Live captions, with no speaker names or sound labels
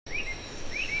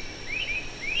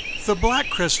The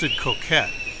black-crested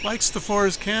coquette likes the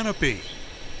forest canopy,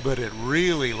 but it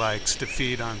really likes to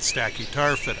feed on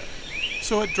Stachytarfida,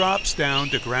 so it drops down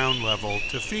to ground level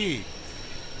to feed.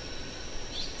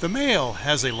 The male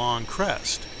has a long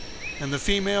crest, and the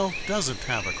female doesn't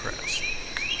have a crest.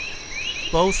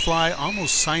 Both fly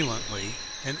almost silently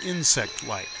and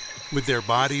insect-like, with their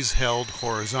bodies held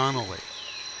horizontally.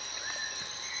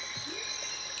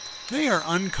 They are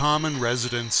uncommon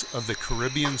residents of the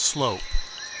Caribbean slope,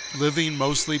 living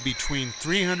mostly between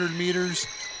 300 meters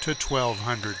to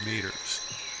 1,200 meters.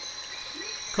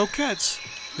 Coquettes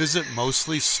visit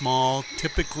mostly small,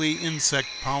 typically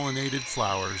insect-pollinated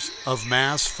flowers of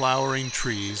mass-flowering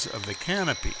trees of the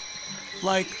canopy,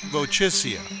 like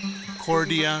Vochysia,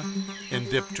 Cordia, and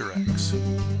Dipteryx.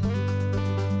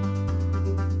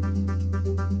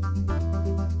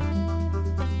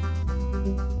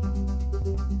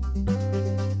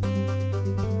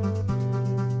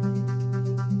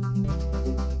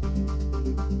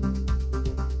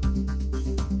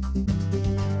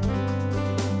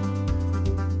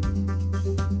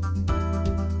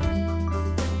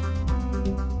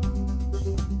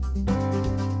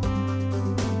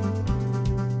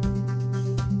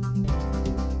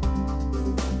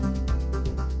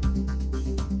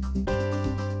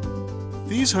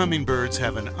 These hummingbirds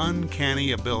have an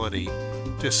uncanny ability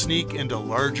to sneak into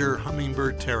larger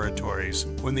hummingbird territories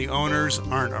when the owners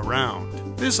aren't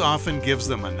around. This often gives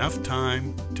them enough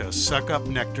time to suck up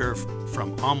nectar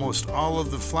from almost all of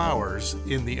the flowers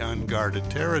in the unguarded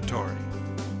territory.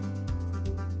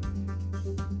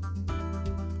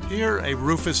 Here, a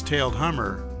rufous-tailed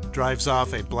hummer drives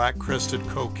off a black-crested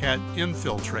coquette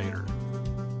infiltrator.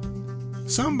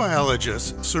 Some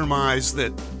biologists surmise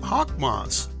that hawk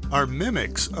moths are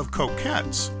mimics of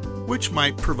coquettes, which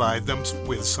might provide them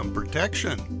with some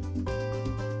protection.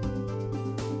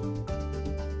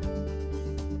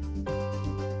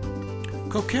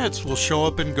 Coquettes will show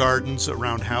up in gardens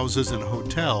around houses and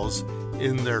hotels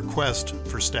in their quest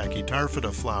for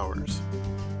Stachytarfida flowers.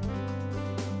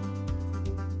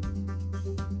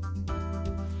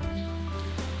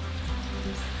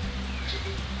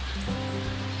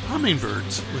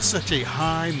 Hummingbirds with such a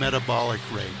high metabolic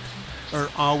rate are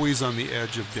always on the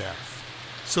edge of death,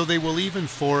 so they will even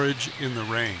forage in the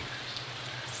rain.